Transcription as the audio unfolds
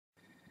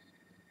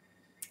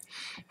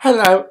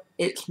Hello,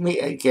 it's me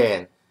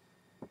again.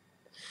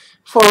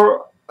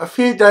 For a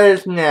few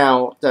days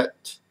now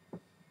that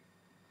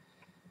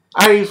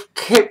I've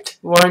kept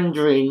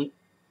wondering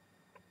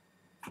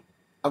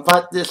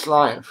about this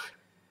life.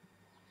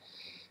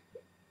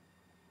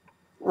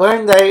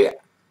 One day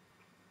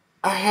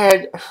I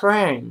had a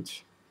friend.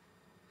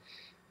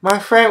 My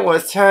friend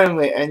was telling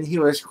me and he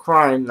was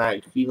crying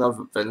like you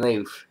never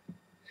believe.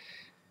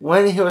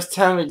 When he was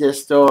telling me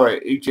this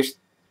story, it just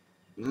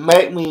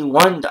made me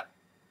wonder.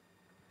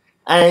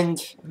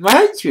 And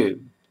mind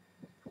you,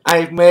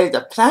 I've made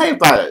a play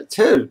about it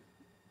too.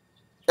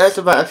 That's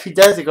about a few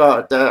days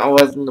ago that I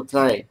was in the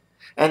play.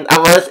 And I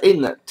was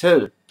in it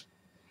too.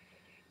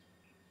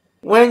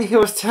 When he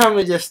was telling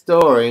me this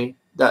story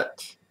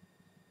that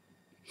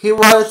he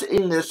was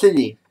in the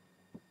city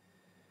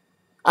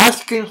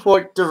asking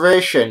for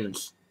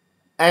directions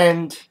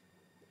and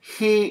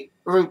he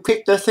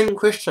repeated the same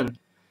question.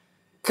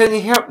 Can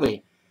you help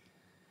me?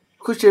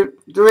 Could you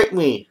direct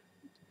me?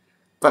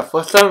 But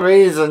for some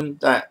reason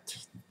that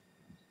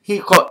he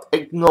got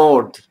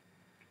ignored.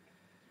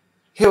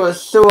 He was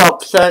so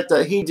upset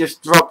that he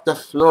just dropped the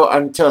floor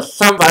until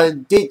somebody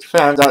did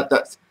find out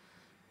that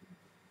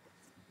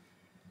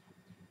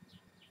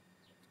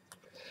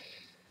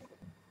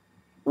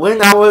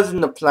when I was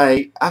in the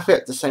play, I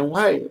felt the same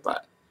way.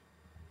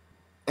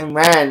 And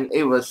man,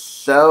 it was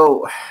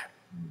so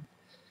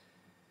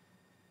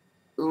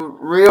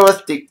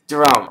realistic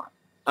drama.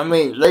 I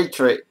mean,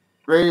 literally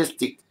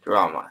realistic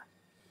drama.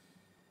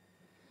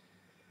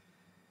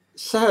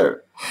 So,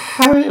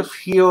 how do you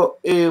feel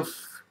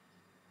if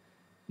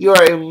you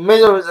are in the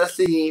middle of the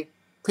city,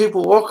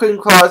 people walking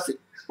across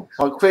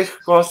or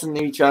crisscrossing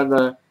each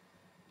other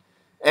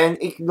and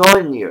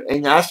ignoring you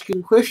and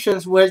asking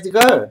questions where to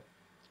go?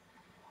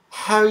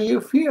 How do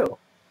you feel?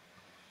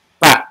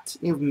 But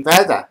even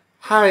better,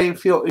 how do you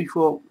feel if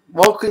you're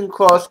walking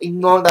across,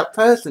 ignore that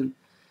person?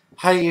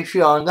 How do you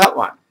feel on that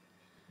one?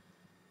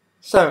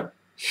 So,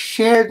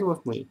 share it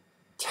with me.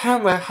 Tell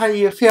me how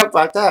you feel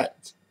about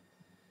that.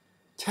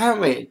 Tell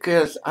me,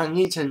 because I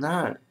need to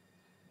know.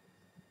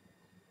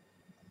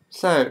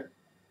 So,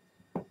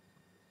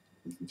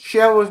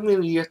 share with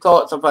me your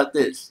thoughts about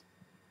this.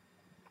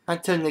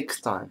 Until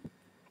next time.